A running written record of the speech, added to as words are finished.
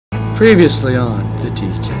Previously on the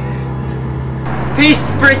DK. Beast,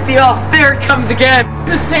 break the off! There it comes again!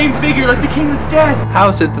 The same figure like the king that's dead! How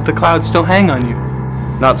is it that the clouds still hang on you?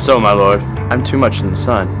 Not so, my lord. I'm too much in the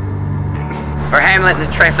sun. For Hamlet,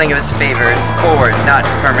 the trifling of his favor is forward, not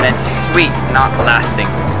permanent, sweet, not lasting.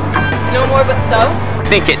 No more but so?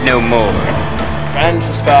 Think it no more. Revenge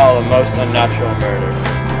is foul, a most unnatural murder.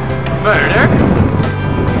 Murder?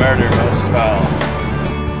 Murder most foul.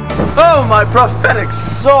 Oh, my prophetic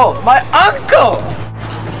soul! My uncle!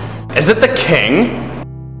 Is it the king?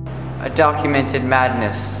 A documented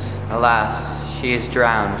madness. Alas, she is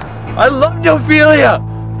drowned. I loved Ophelia!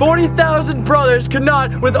 40,000 brothers could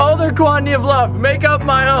not, with all their quantity of love, make up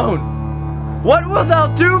my own. What wilt thou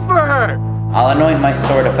do for her? I'll anoint my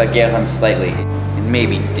sword if I get him slightly, and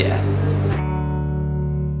maybe death.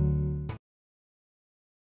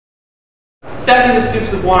 Set me the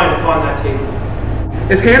stoops of wine upon that table.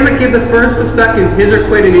 If Hamlet gave the first of second, his are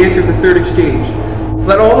quite in answer to the third exchange.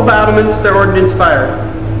 Let all the battlements their ordnance fire.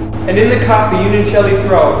 And in the cup the Union shall he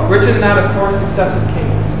throw, richer than that of 4 successive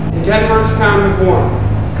kings. And Denmark's crown have worn.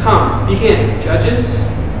 Come, begin, judges.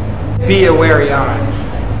 Be a wary eye.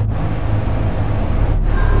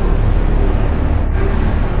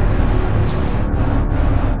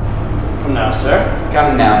 Come now, sir.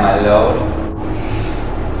 Come now, my lord.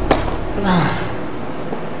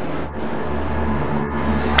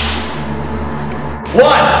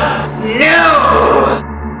 One! No!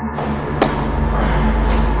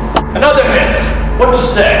 Another hit! What'd you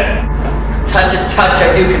say? Touch a touch,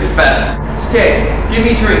 I do confess. Stay, give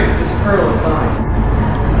me drink, this pearl is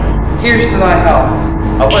thine. Here's to thy health.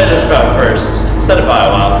 I'll play this bout first. Set it by a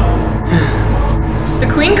while. The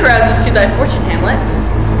queen carouses to thy fortune, Hamlet.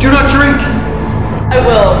 Do not drink! I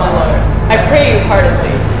will, my lord. I pray you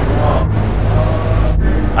heartily.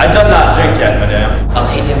 I do not drink yet, madame. I'll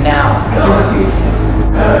hit him now.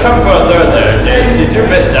 Come for a third there, James. You're too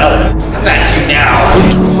bit delicate. That's you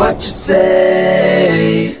now. What you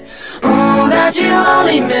say? That you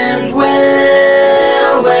only meant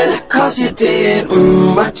well, well, 'cause you did.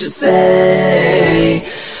 What you say?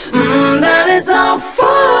 That it's all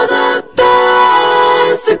for the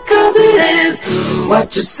best, 'cause it is.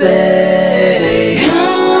 What you say?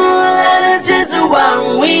 That it's just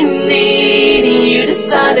what we need. You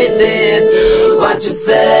decided this. What you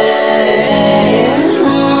say?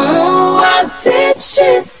 What did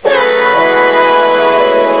she say?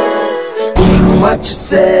 What you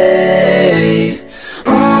say?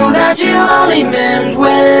 That you only meant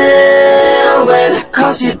well, well,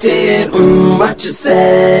 'cause you did. What you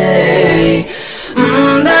say?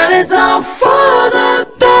 That it's all for the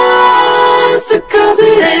best, 'cause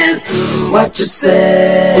it is. What you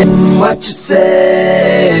say? What you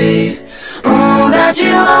say? That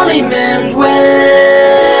you only meant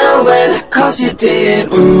well, well, 'cause you did.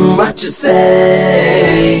 What you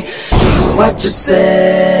say? What you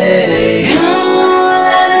say?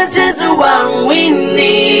 That it's just what we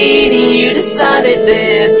need. You decided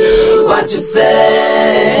this. What you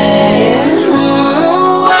say?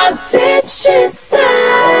 What did she say?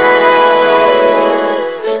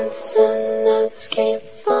 Rinse and notes keep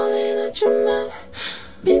falling out your mouth.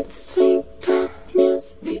 Bit sweet talk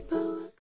news people.